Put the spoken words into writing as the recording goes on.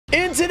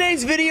In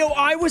today's video,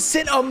 I was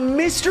sent a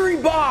mystery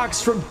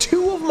box from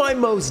two of my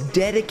most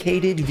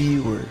dedicated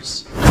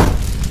viewers.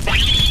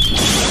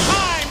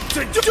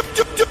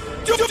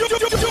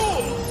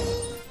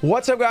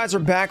 What's up, guys? We're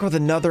back with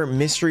another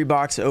mystery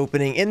box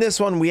opening. In this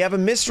one, we have a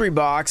mystery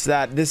box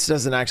that this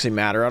doesn't actually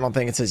matter. I don't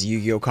think it says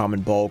Yu-Gi-Oh!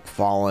 Common Bulk,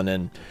 Fallen,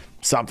 and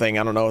something.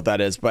 I don't know what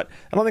that is, but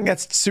I don't think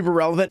that's super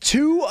relevant.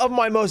 Two of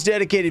my most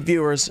dedicated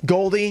viewers,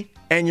 Goldie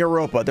and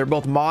Europa. They're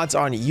both mods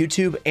on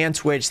YouTube and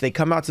Twitch. They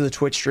come out to the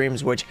Twitch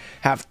streams, which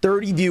have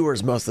 30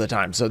 viewers most of the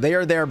time. So they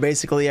are there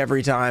basically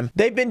every time.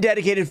 They've been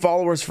dedicated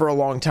followers for a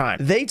long time.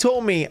 They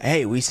told me,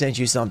 hey, we sent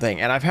you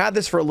something. And I've had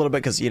this for a little bit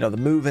because, you know, the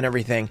move and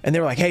everything. And they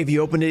were like, hey, have you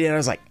opened it yet? And I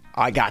was like,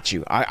 I got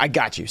you. I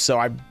got you. So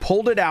I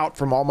pulled it out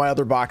from all my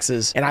other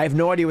boxes and I have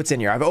no idea what's in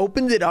here. I've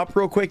opened it up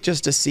real quick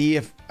just to see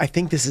if I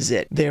think this is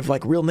it. They have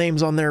like real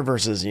names on there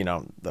versus, you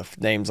know, the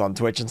names on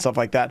Twitch and stuff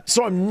like that.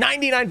 So I'm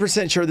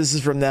 99% sure this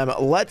is from them.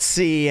 Let's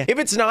see. If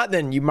it's not,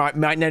 then you might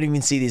not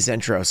even see these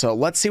intros. So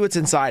let's see what's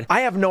inside. I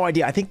have no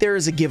idea. I think there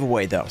is a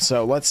giveaway though.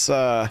 So let's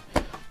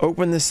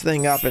open this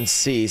thing up and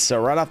see.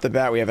 So right off the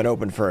bat, we have an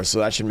open first, so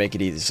that should make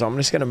it easy. So I'm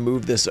just gonna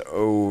move this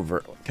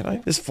over. Can I?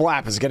 This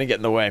flap is gonna get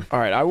in the way. All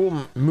right, I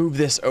will move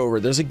this over.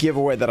 There's a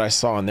giveaway that I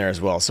saw in there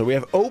as well. So we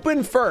have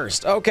open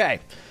first.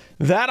 Okay.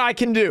 That I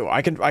can do.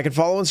 I can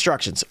follow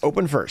instructions.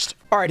 Open first.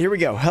 All right, here we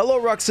go.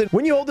 Hello, Ruxin.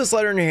 When you hold this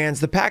letter in your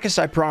hands, the package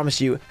I promised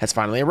you has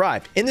finally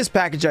arrived. In this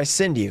package, I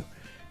send you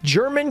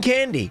German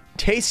candy.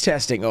 Taste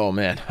testing. Oh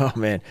man,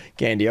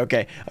 candy.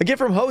 Okay, a gift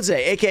from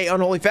Jose, aka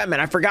Unholy Fat Man.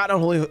 I forgot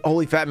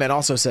Unholy Fat Man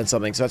also sent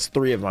something, so that's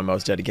 3 of my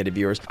most dedicated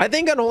viewers. I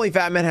think Unholy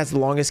Fat Man has the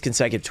longest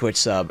consecutive Twitch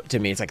sub to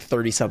me. It's like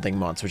 30 something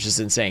months, which is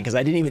insane because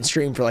I didn't even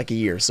stream for like a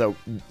year. So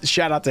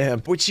shout out to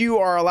him. Which you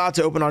are allowed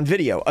to open on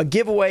video. A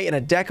giveaway in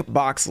a deck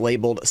box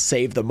labeled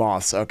Save the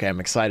Moths. Okay, I'm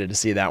excited to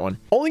see that one.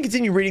 Only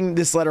continue reading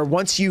this letter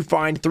once you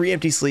find 3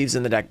 empty sleeves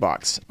in the deck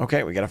box.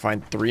 Okay, we gotta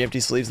find 3 empty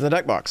sleeves in the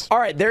deck box. All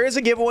right, there is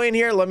a giveaway in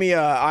here. Let me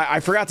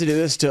I forgot to do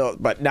this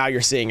but now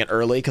you're seeing it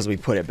early because we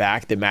put it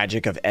back. The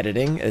magic of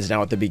editing is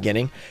now at the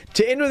beginning.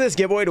 To enter this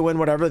giveaway to win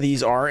whatever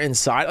these are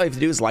inside, all you have to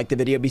do is like the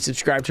video, be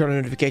subscribed, turn on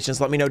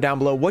notifications. Let me know down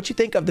below what you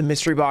think of the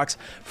mystery box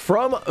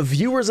from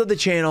viewers of the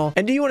channel,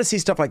 and do you want to see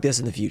stuff like this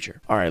in the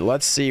future? All right,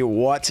 let's see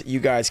what you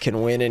guys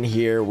can win in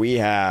here. We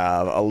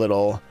have a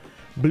little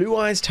Blue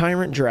Eyes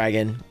Tyrant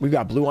Dragon. We've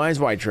got Blue Eyes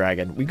White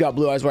Dragon. We've got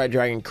Blue Eyes White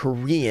Dragon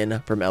Korean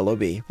from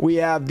LOB. We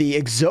have the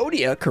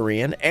Exodia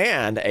Korean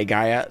and a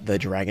Gaia the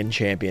Dragon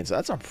Champion. So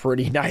that's a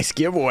pretty nice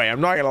giveaway. I'm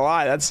not gonna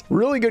lie. That's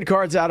really good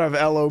cards out of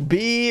LOB.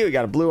 We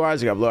got a Blue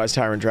Eyes. We got Blue Eyes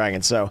Tyrant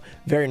Dragon. So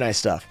very nice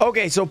stuff.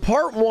 Okay, so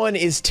part 1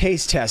 is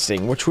taste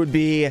testing, which would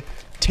be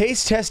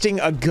taste testing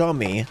a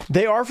gummy.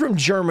 They are from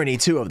Germany,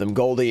 2 of them,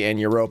 Goldie and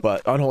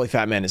Europa. Unholy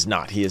Fat Man is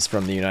not. He is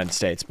from the United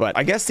States. But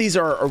I guess these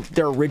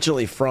they're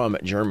originally from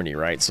Germany,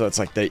 right? So it's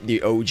like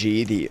the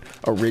OG, the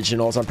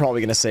originals. I'm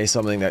probably going to say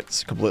something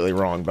that's completely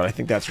wrong, but I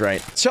think that's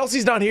right.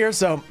 Chelsea's not here,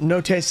 so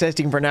no taste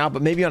testing for now,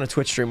 but maybe on a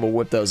Twitch stream we'll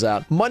whip those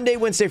out. Monday,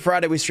 Wednesday,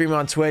 Friday, we stream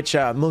on Twitch,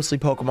 mostly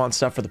Pokemon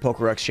stuff for the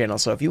Pokerux channel.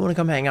 So if you want to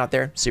come hang out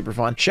there, super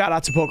fun. Shout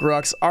out to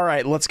Pokerux. All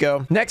right, let's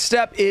go. Next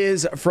step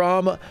is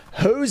from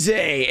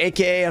Jose,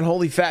 aka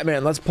Unholy Fat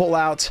Man. Let's pull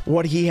out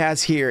what he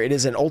has here. It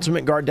is an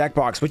Ultimate Guard deck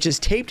box, which is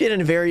taped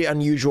in a very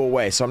unusual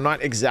way. So I'm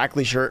not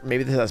exactly sure.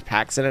 Maybe this has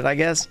packs in it, I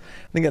guess.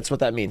 I think that's what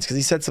that means because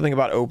he said something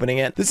about opening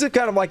it. This is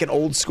kind of like an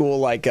old school,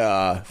 like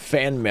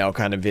fan mail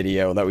kind of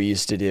video that we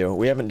used to do.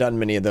 We haven't done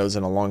many of those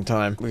in a long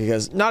time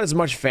because not as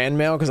much fan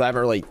mail because I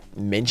haven't really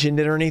mentioned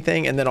it or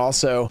anything. And then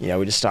also, yeah,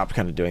 we just stopped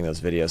kind of doing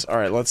those videos. All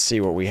right, let's see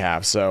what we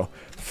have. So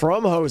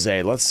from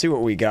Jose, let's see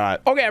what we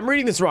got. Okay, I'm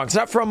reading this wrong. It's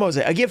not from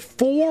Jose. I give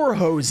for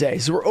Jose.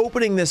 So we're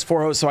opening this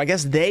for Jose. So I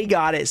guess they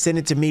got it, send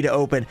it to me to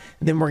open,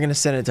 and then we're going to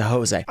send it to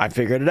Jose. I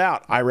figured it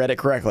out. I read it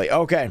correctly.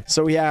 Okay,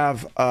 so we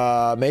have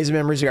Maze of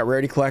Memories. We got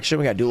Rarity Collection.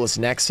 We got Duelist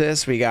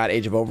Nexus. We got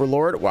Age of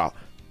Overlord. Wow.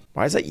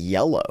 Why is that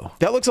yellow?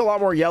 That looks a lot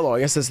more yellow. I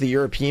guess that's the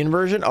European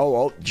version.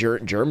 Oh,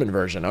 German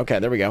version. Okay,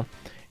 there we go.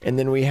 And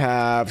then we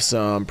have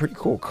some pretty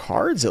cool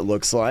cards, it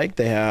looks like.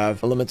 They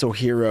have Elemental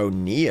Hero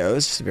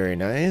Neos. Very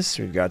nice.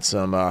 We've got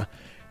some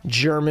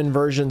German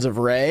versions of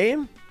Ray.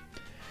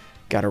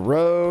 Got a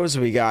Rose.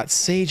 We got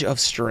Sage of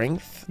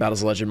Strength.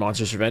 Battles of Legend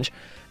Monsters Revenge.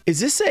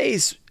 Is this a...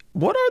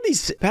 What are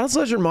these? Battles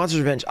of Legend Monsters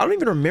Revenge. I don't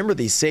even remember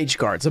these Sage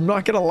cards. I'm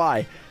not going to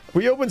lie.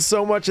 We opened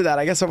so much of that.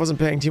 I guess I wasn't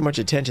paying too much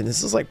attention.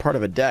 This is like part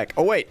of a deck.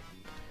 Oh, wait.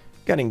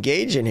 Got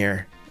Engage in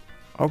here.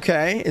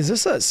 Okay, is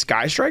this a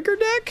Sky Striker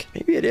deck?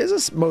 Maybe it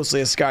is mostly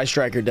a Sky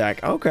Striker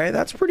deck. Okay,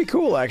 that's pretty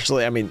cool,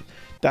 actually. I mean,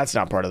 that's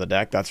not part of the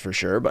deck, that's for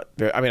sure. But,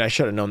 I mean, I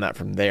should have known that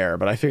from there,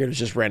 but I figured it was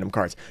just random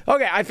cards.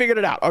 Okay, I figured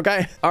it out,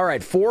 okay? All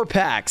right, 4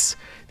 packs.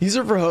 These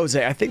are for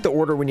Jose. I think the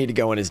order we need to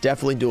go in is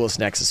definitely Duelist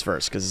Nexus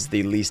first, because it's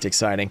the least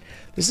exciting.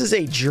 This is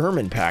a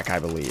German pack, I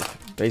believe,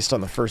 based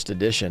on the first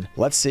edition.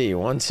 Let's see,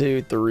 1,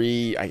 2,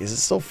 3. Is it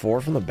still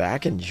 4 from the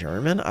back in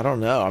German? I don't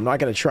know. I'm not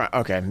going to try.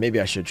 Okay, maybe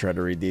I should try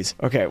to read these.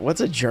 Okay,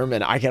 what's a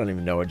German? I don't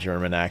even know a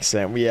German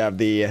accent. We have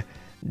the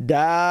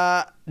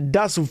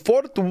Das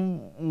Fort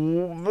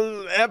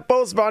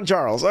Postbon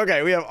Charles.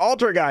 Okay, we have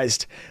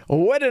Altergeist,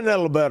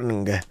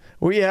 Weddenelberg.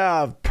 We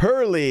have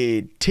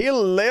Pearly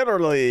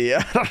Tillerly.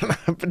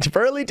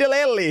 Pearly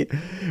Tillerly.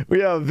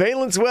 We have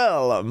Valence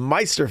Well,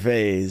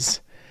 Meisterphase.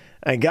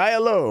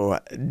 Gaialo,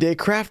 De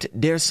Craft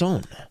Der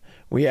Son.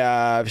 We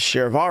have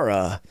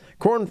Shervara,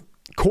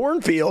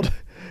 Cornfield,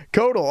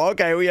 Codal.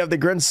 Okay, we have the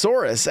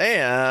Grensaurus,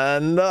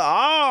 and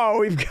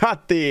we've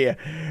got the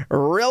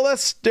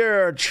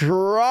Relister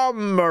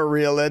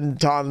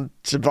Tromarillenton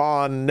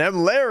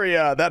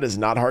Nemlaria. That is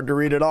not hard to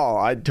read at all.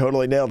 I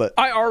totally nailed it.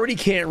 I already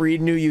can't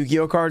read new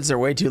Yu-Gi-Oh cards. They're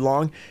way too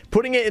long.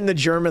 Putting it in the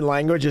German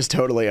language is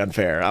totally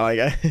unfair.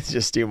 It's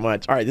just too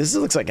much. All right, this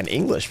looks like an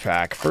English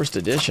pack, first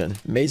edition.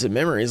 Maze of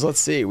Memories. Let's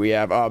see. We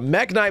have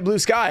Mech Knight Blue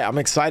Sky. I'm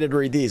excited to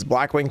read these.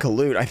 Blackwing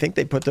Kalute. I think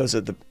they put those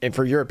at the, and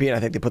for European,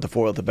 I think they put the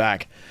foil at the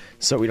back.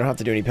 So we don't have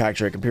to do any pack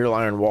trick. Imperial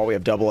Iron Wall, we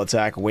have double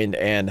attack, Wind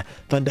and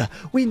Thunder.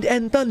 Wind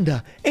and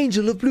Thunder,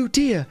 Angel of Blue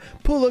Tear.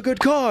 Pull a good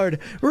card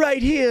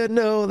right here.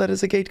 No, that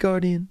is a Gate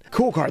Guardian.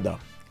 Cool card, though.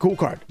 Cool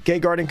card.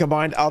 Gate Guardian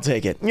combined, I'll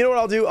take it. You know what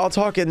I'll do? I'll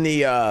talk in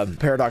the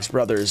Paradox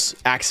Brothers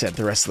accent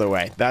the rest of the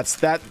way. We'll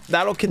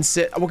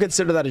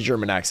consider that a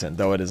German accent,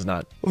 though it is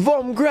not.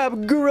 Vom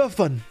Grab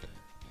Gruffen.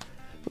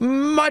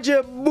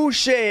 Maja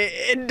Bouche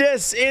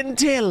des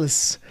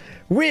Intels.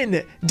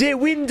 Win de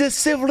Wind de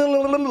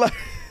Civil.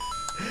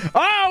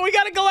 Oh, we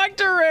got a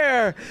collector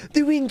rare!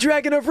 The Winged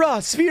Dragon of Ra,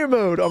 Sphere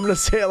Mode. I'm gonna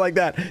say it like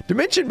that.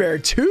 Dimension Bear,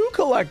 2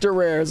 collector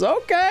rares.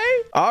 Okay.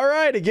 All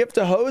right, a gift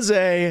to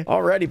Jose.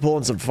 Already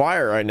pulling some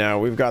fire right now.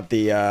 We've got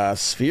the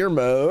Sphere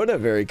Mode,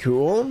 very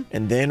cool.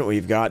 And then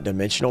we've got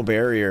Dimensional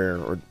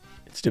Barrier, or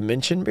it's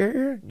Dimension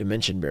Barrier?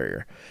 Dimension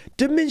Barrier.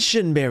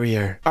 Dimension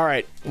Barrier. All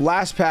right,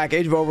 last pack,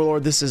 Age of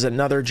Overlord. This is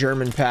another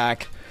German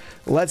pack.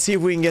 Let's see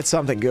if we can get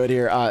something good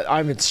here.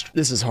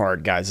 This is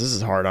hard, guys. This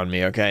is hard on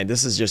me, okay?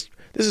 This is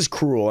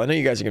cruel. I know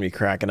you guys are going to be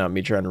cracking up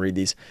me trying to read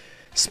these.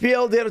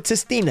 Spiel der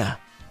Testina.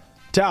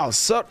 Tau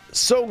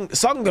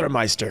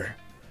Songermeister.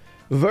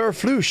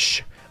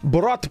 Verflush.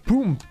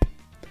 Brotpump.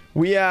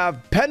 We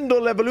have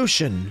Pendle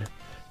Evolution.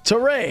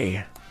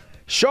 Teray.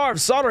 Sharv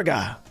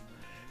Soderga.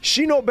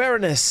 Shino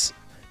Baroness.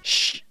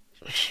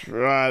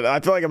 I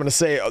feel like I'm going to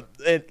say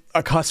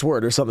a cuss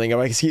word or something.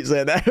 I keep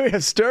saying that. We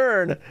have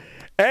Stern.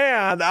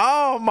 And,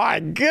 oh my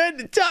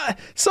goodness.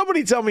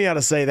 Somebody tell me how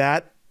to say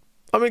that.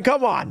 I mean,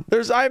 come on.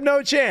 I have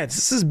no chance.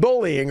 This is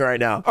bullying right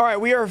now. All right,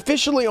 we are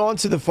officially on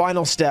to the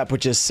final step,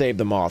 which is Save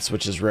the Moths,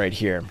 which is right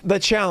here. The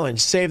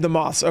challenge, Save the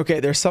Moths. Okay,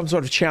 there's some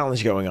sort of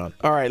challenge going on.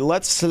 All right,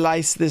 let's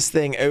slice this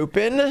thing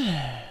open.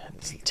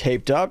 It's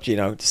taped up, you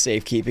know,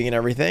 safekeeping and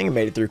everything.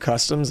 Made it through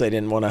customs. They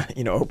didn't want to,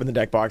 you know, open the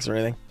deck box or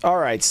anything. All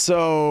right,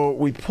 so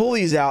we pull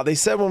these out. They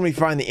said when we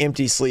find the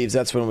empty sleeves,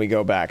 that's when we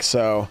go back.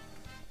 So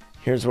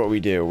here's what we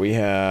do. We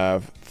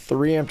have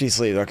 3 empty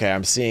sleeves. Okay,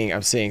 I'm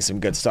seeing some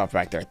good stuff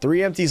back there.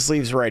 3 empty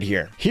sleeves right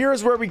here.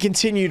 Here's where we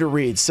continue to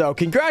read. So,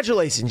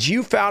 congratulations,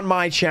 you found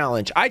my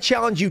challenge. I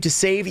challenge you to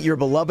save your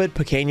beloved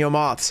Pequeño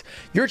Moths.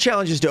 Your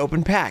challenge is to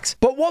open packs.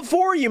 But what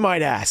for, you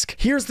might ask?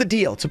 Here's the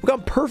deal. To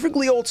become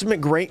perfectly ultimate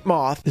great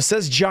moth, this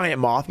says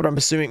giant moth, but I'm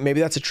assuming maybe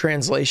that's a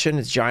translation.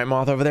 It's giant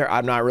moth over there.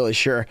 I'm not really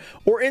sure.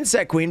 Or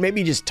insect queen.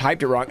 Maybe you just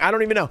typed it wrong. I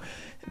don't even know.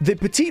 The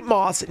petite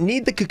moths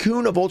need the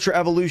cocoon of Ultra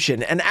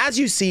Evolution, and as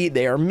you see,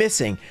 they are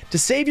missing. To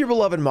save your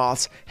beloved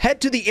moths,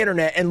 head to the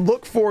internet and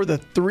look for the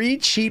 3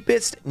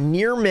 cheapest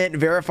near mint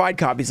verified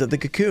copies of the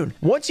cocoon.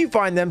 Once you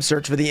find them,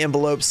 search for the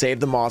envelope Save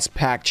the Moths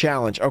Pack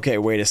Challenge. Okay,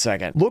 wait a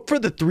second. Look for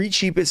the 3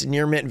 cheapest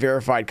near mint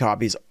verified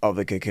copies of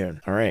the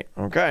cocoon. All right,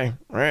 okay,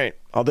 all right.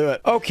 I'll do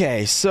it.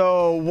 Okay,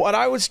 so what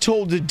I was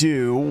told to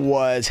do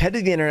was head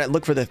to the internet and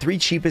look for the 3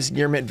 cheapest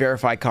near mint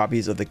verified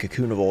copies of the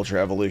Cocoon of Ultra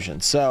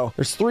Evolution. So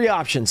there's 3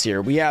 options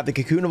here. We have the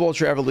Cocoon of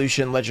Ultra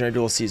Evolution Legendary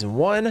Duel Season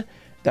 1.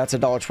 That's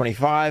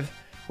 $1.25.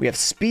 We have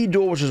Speed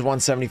Duel, which is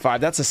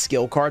 $1.75. That's a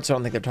skill card, so I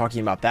don't think they're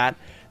talking about that.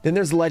 Then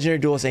there's Legendary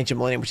Duelist Ancient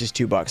Millennium, which is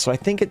 $2. So I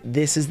think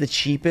this is the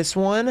cheapest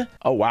one.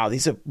 Oh, wow.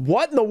 These are...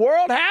 What in the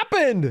world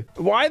happened?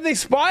 Why they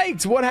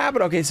spiked? What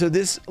happened? Okay, so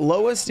this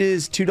lowest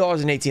is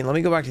 $2.18. Let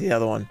me go back to the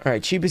other one. All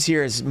right, cheapest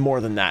here is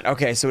more than that.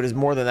 Okay, so it is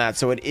more than that.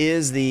 So it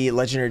is the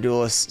Legendary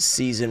Duelist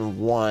Season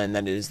 1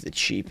 that is the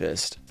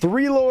cheapest.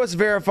 3 lowest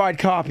verified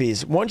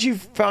copies. Once you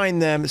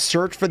find them,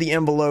 search for the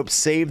envelope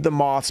Save the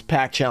Moths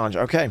Pack Challenge.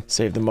 Okay,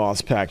 Save the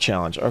Moths Pack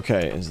Challenge.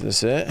 Okay, is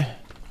this it?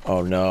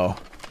 Oh, no.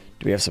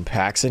 Do we have some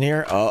packs in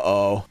here?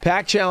 Uh-oh.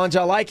 Pack challenge.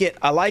 I like it.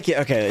 I like it.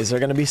 Okay, is there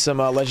going to be some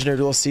Legendary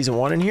Duelist Season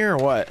 1 in here or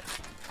what?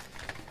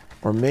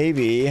 Or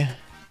maybe...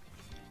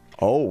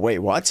 Oh, wait,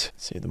 what?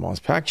 Save the Moths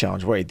Pack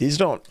Challenge. Wait, these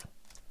don't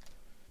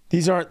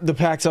These aren't the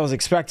packs I was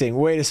expecting.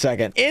 Wait a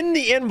second. In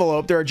the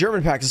envelope, there are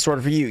German packs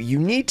assorted for you. You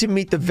need to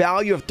meet the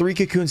value of 3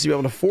 cocoons to be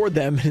able to afford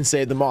them and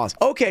save the moths.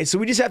 Okay, so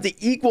we just have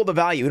to equal the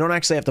value. We don't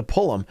actually have to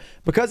pull them.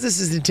 Because this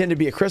is intended to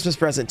be a Christmas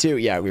present too.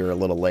 Yeah, we were a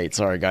little late.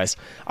 Sorry, guys.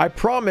 I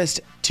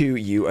promised to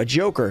you a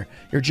joker.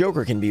 Your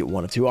joker can be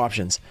one of 2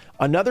 options.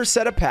 Another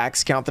set of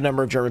packs, count the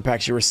number of German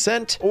packs you were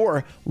sent,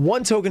 or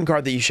 1 token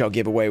card that you shall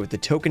give away with the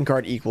token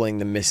card equaling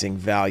the missing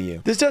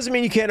value. This doesn't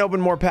mean you can't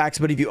open more packs,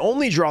 but if you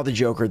only draw the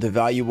joker, the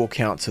value will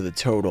count to the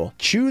total.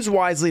 Choose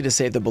wisely to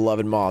save the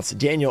beloved moths.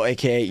 Daniel,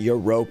 aka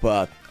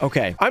Europa.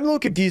 Okay, I'm a little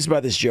confused by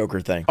this joker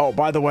thing. Oh,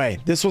 by the way,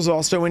 this was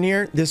also in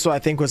here. This, I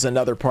think, was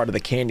another part of the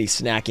candy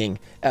snacking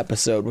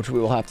episode, which we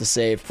will have to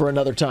save for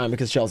another time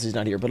because Chelsea's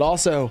not here. But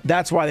also,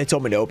 that's why they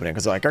told me to open it,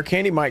 because like, our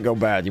candy might go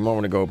bad. You might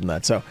want to go open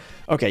that. So,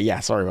 okay,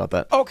 yeah, sorry about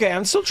that. Okay,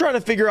 I'm still trying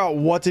to figure out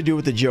what to do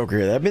with the joker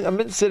here. I've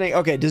been sitting.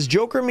 Okay, does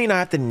joker mean I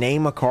have to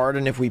name a card,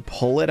 and if we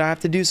pull it, I have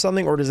to do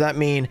something? Or does that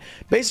mean,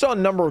 based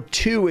on number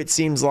 2, it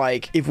seems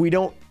like if we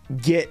don't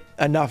get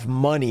enough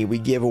money, we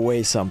give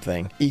away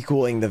something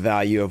equaling the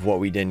value of what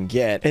we didn't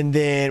get. And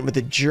then with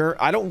the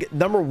I don't get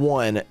number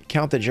 1,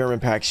 count the German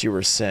packs you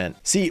were sent.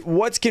 See,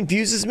 what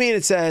confuses me, and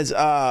it says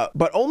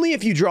but only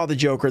if you draw the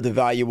joker, the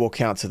value will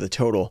count to the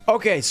total.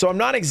 Okay, so I'm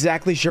not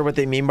exactly sure what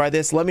they mean by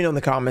this. Let me know in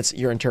the comments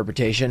your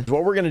interpretation.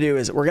 What we're gonna do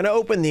is we're gonna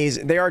open these.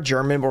 They are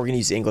German, but we're gonna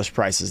use English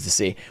prices to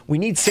see. We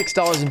need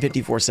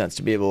 $6.54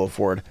 to be able to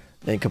afford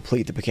and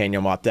complete the Pequeño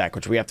Moth deck,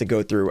 which we have to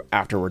go through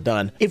after we're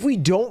done. If we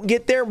don't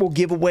get there, we'll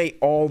give away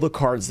all the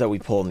cards that we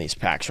pull in these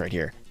packs right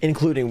here,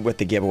 including with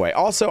the giveaway.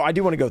 Also, I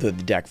do want to go through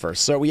the deck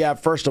first. So we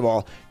have, first of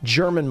all,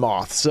 German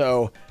Moth.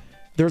 So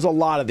there's a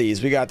lot of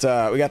these. We got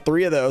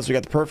 3 of those. We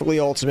got the Perfectly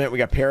Ultimate. We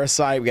got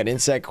Parasite. We got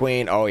Insect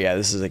Queen. Oh yeah,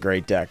 this is a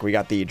great deck. We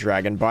got the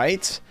Dragon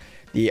Bite.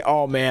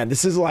 Oh man,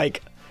 this is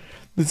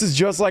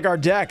just like our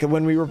deck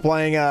when we were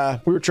playing,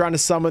 we were trying to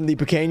summon the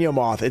Pequeño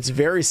Moth. It's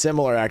very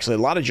similar, actually. A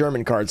lot of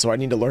German cards, so I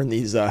need to learn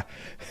these,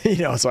 you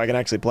know, so I can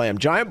actually play them.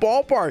 Giant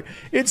Ballpark.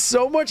 It's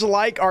so much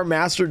like our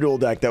Master Duel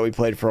deck that we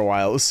played for a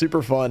while. It was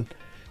super fun.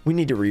 We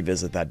need to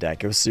revisit that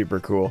deck. It was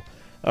super cool.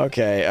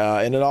 Okay,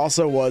 and it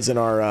also was in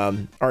our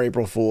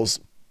April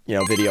Fool's, you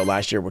know, video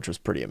last year, which was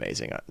pretty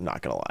amazing. I'm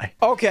not gonna lie.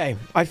 Okay,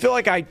 I feel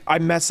like I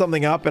messed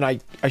something up, and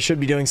I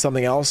should be doing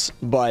something else,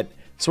 but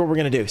so what we're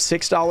going to do,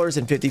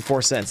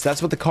 $6.54.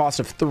 That's what the cost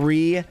of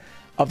 3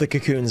 of the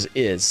cocoons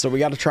is. So we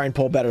got to try and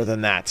pull better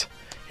than that.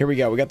 Here we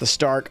go. We got the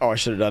Stark. Oh, I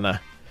should have done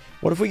a...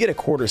 What if we get a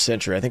quarter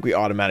century? I think we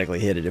automatically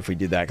hit it if we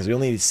do that, because we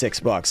only need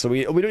 $6. So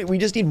we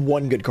just need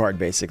 1 good card,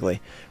 basically.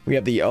 We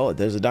have the... Oh,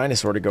 there's a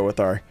dinosaur to go with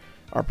our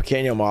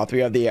Pequeño Moth. We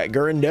have the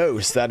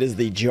Gyarados. That is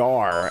the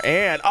jar.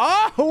 And...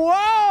 Oh,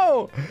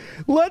 whoa!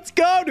 Let's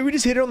go! Did we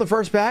just hit it on the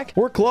first pack?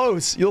 We're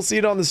close. You'll see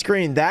it on the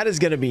screen. That is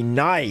going to be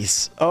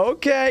nice.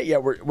 Okay. Yeah,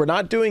 we're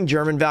not doing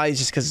German values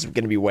just because it's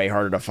going to be way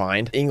harder to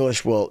find.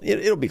 English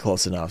it'll be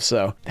close enough.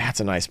 So that's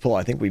a nice pull.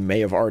 I think we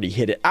may have already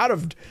hit it out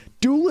of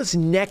Duelist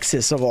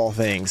Nexus of all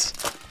things.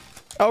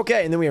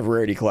 Okay, and then we have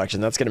Rarity Collection.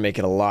 That's going to make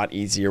it a lot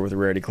easier with the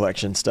Rarity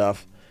Collection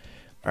stuff.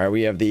 All right,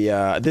 we have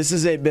the, this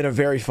has been a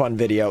very fun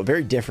video,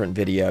 very different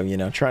video, you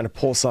know, trying to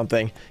pull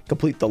something,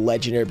 complete the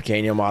legendary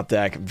Pequeño Moth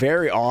deck.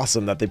 Very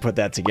awesome that they put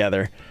that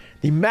together.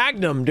 The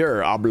Magnum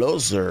der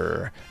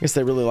Abloser. I guess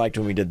they really liked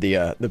when we did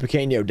the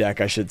Pequeño deck,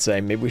 I should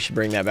say. Maybe we should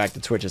bring that back to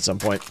Twitch at some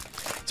point.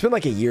 It's been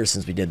like a year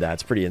since we did that.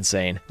 It's pretty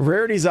insane.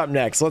 Rarity's up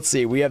next. Let's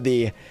see. We have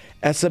the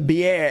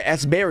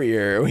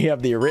S-Barrier. We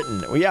have the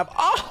Written. We have,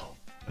 oh!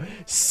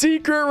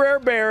 Secret Rare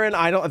Baron.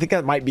 I think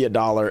that might be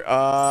 $1.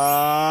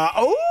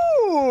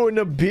 Oh,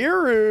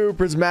 Nibiru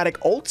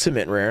Prismatic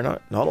Ultimate Rare,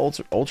 not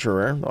ultra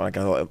rare.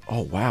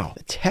 Oh wow,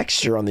 the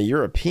texture on the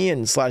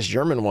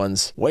European/German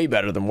ones way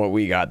better than what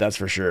we got. That's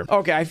for sure.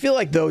 Okay, I feel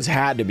like those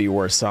had to be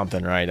worth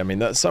something, right? I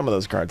mean, some of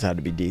those cards had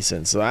to be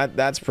decent, so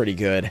that's pretty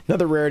good.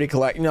 Another Rarity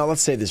Collection. No,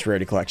 let's save this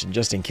Rarity Collection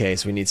just in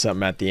case we need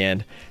something at the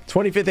end.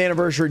 25th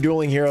Anniversary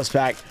Dueling Heroes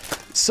pack.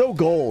 So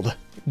gold.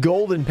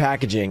 Golden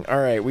packaging. All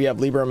right, we have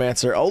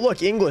Libromancer. Oh,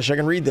 look, English. I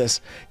can read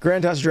this.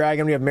 Grand Tusk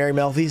Dragon. We have Merry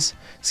Melfies.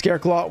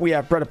 Scareclaw. We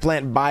have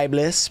Predaplant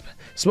Biblisp.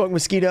 Smoke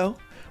Mosquito.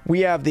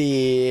 We have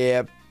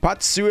the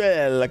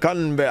Patsuel.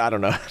 I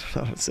don't know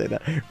how to say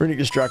that. Runic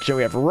Destruction.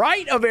 We have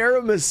Rite of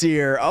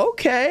Aramesir.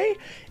 Okay.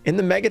 In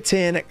the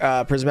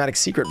Megaton Prismatic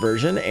Secret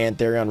version. And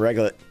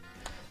Therion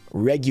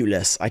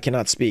Regulus. I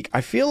cannot speak.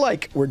 I feel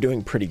like we're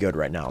doing pretty good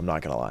right now. I'm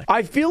not gonna lie.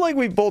 I feel like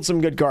we've pulled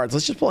some good cards.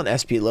 Let's just pull an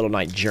SP Little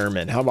Knight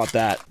German. How about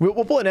that?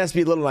 We'll pull an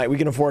SP Little Knight. We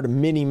can afford a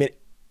mini.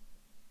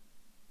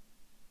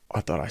 I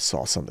thought I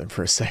saw something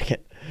for a second.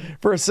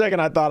 For a second,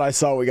 I thought I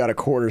saw we got a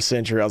quarter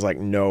century. I was like,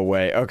 no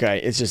way.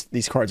 Okay, it's just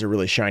these cards are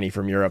really shiny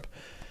from Europe.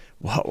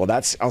 Well,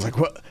 that's. I was like,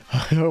 what?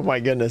 Oh my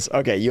goodness.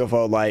 Okay,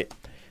 UFO Light.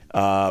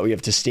 We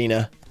have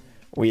Testina.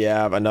 We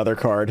have another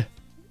card.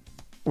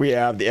 We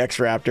have the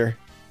X-Raptor.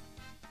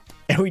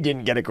 And we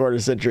didn't get a quarter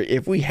century.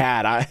 If we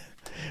had, I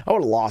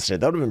would have lost it.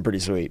 That would have been pretty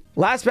sweet.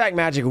 Last pack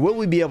magic. Will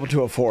we be able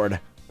to afford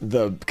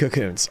the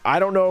cocoons. I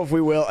don't know if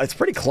we will. It's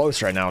pretty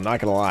close right now, I'm not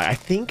gonna lie. I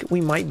think we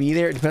might be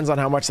there. It depends on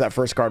how much that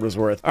first card was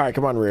worth. All right,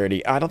 come on,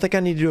 Rarity. I don't think I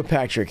need to do a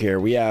pack trick here.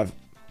 We have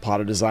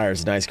Pot of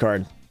Desires, nice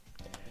card.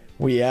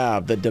 We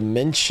have the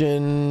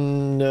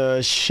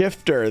Dimension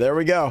Shifter. There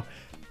we go.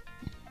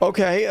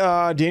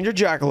 Okay, Danger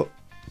Jackal.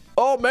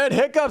 Oh man,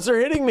 hiccups are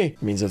hitting me.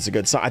 It means that's a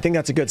good sign. I think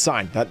that's a good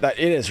sign. That it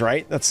is,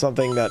 right? That's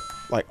something that,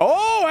 like,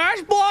 oh,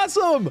 Ash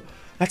Blossom.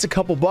 That's a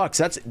couple bucks.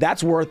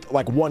 That's worth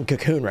like one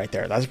cocoon right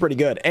there. That's pretty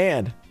good.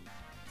 And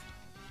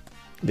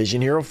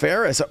Vision Hero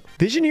Ferris.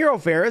 Vision Hero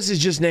Ferris is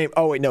just named.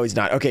 Oh, wait, no, he's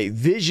not. Okay,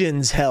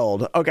 Visions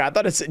Held. Okay, I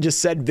thought it just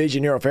said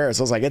Vision Hero Ferris.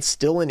 I was like, it's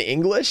still in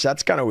English?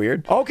 That's kind of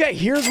weird. Okay,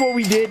 here's what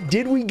we did.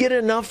 Did we get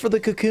enough for the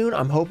cocoon?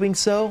 I'm hoping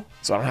so.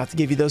 So I don't have to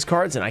give you those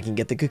cards and I can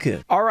get the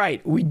cocoon. All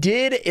right, we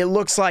did, it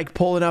looks like,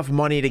 pull enough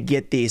money to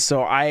get these.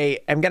 So I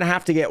am going to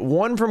have to get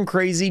one from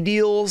Crazy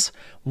Deals,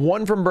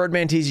 one from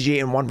Birdman TCG,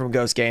 and one from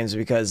Ghost Games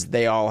because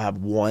they all have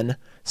one.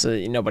 So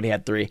nobody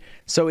had three.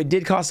 So it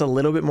did cost a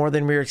little bit more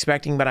than we were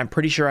expecting, but I'm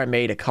pretty sure I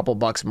made a couple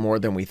bucks more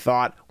than we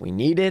thought we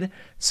needed.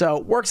 So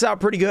works out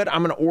pretty good.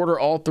 I'm going to order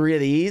all three of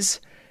these,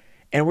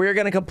 and we're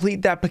going to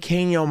complete that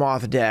Pequeño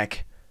Moth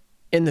deck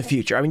in the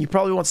future. I mean, you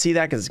probably won't see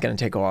that because it's going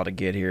to take a while to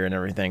get here and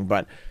everything,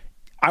 but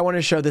I want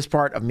to show this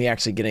part of me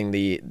actually getting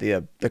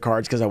the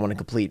cards because I want to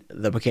complete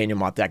the Pequeño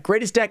Moth deck.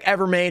 Greatest deck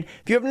ever made.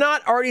 If you have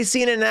not already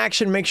seen it in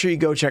action, make sure you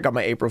go check out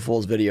my April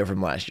Fool's video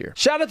from last year.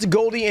 Shout out to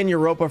Goldie and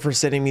Europa for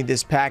sending me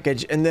this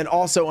package, and then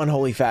also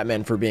Unholy Fat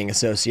Men for being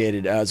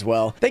associated as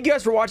well. Thank you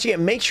guys for watching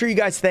it. Make sure you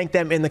guys thank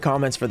them in the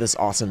comments for this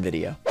awesome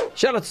video.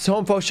 Shout out to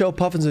Tomfo Show,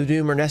 Puffins of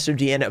Doom, Ernesto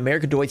Deanna,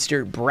 America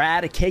Deutster,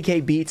 Brad,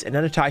 KK Beats,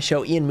 Anunatai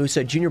Show, Ian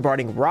Musa, Junior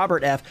Barding,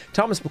 Robert F,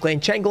 Thomas McLean,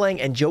 Cheng Galang,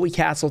 and Joey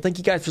Castle. Thank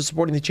you guys for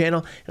supporting the channel,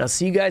 and I'll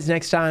see you guys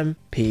next time.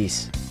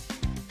 Peace.